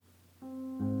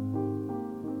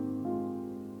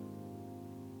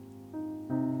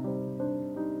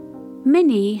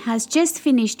Minnie has just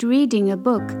finished reading a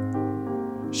book.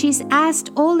 She's asked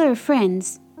all her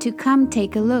friends to come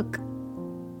take a look.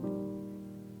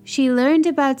 She learned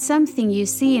about something you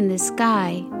see in the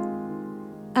sky,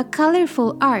 a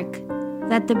colorful arc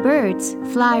that the birds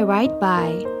fly right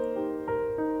by.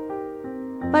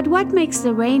 But what makes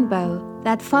the rainbow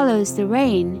that follows the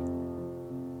rain?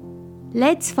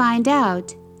 Let's find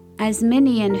out as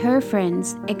Minnie and her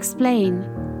friends explain.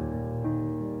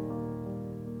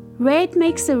 Red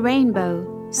makes a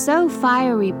rainbow so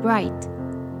fiery bright.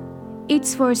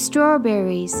 It's for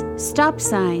strawberries, stop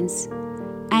signs,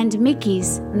 and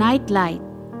Mickey's nightlight.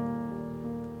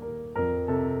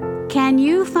 Can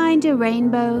you find a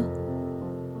rainbow?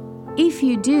 If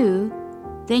you do,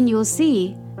 then you'll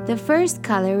see the first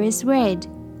color is red.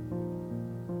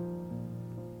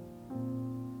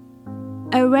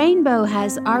 A rainbow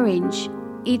has orange.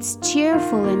 It's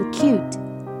cheerful and cute,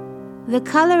 the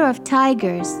color of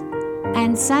tigers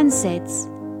and sunsets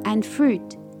and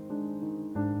fruit.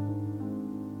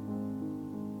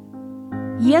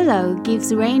 Yellow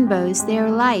gives rainbows their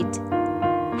light,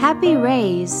 happy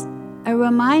rays, a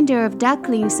reminder of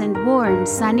ducklings and warm,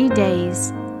 sunny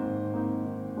days.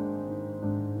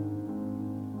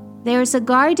 There's a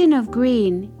garden of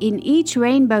green in each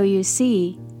rainbow you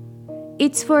see.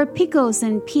 It's for pickles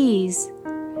and peas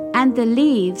and the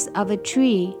leaves of a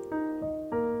tree.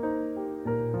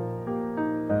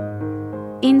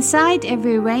 Inside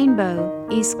every rainbow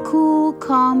is cool,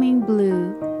 calming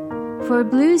blue, for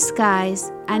blue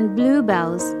skies and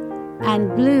bluebells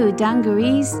and blue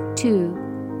dungarees too.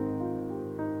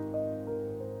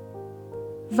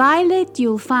 Violet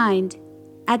you'll find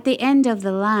at the end of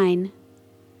the line.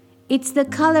 It's the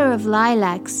color of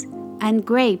lilacs and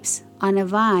grapes on a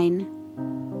vine.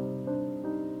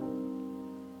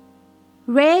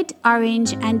 Red,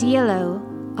 orange, and yellow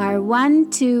are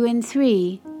 1, 2, and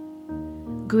 3.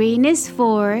 Green is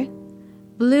 4,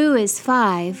 blue is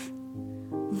 5,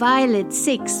 violet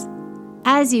 6,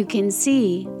 as you can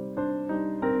see.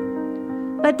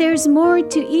 But there's more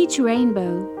to each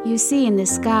rainbow you see in the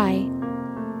sky.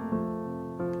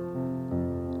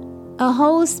 A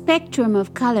whole spectrum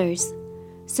of colors,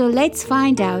 so let's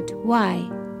find out why.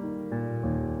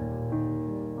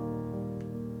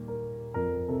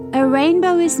 A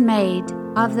rainbow is made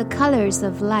of the colors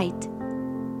of light.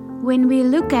 When we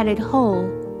look at it whole,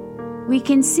 we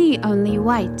can see only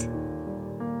white.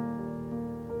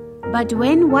 But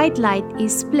when white light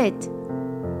is split,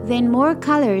 then more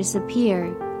colors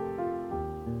appear.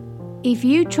 If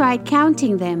you try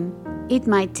counting them, it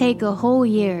might take a whole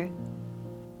year.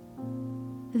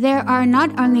 There are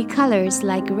not only colors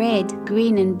like red,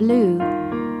 green, and blue.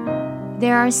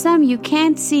 There are some you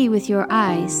can't see with your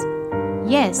eyes.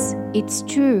 Yes, it's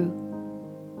true.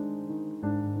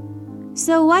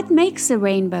 So what makes a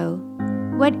rainbow?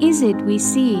 What is it we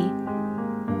see?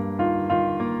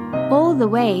 All the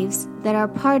waves that are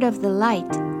part of the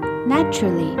light,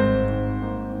 naturally.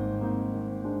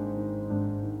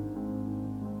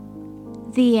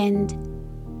 The end.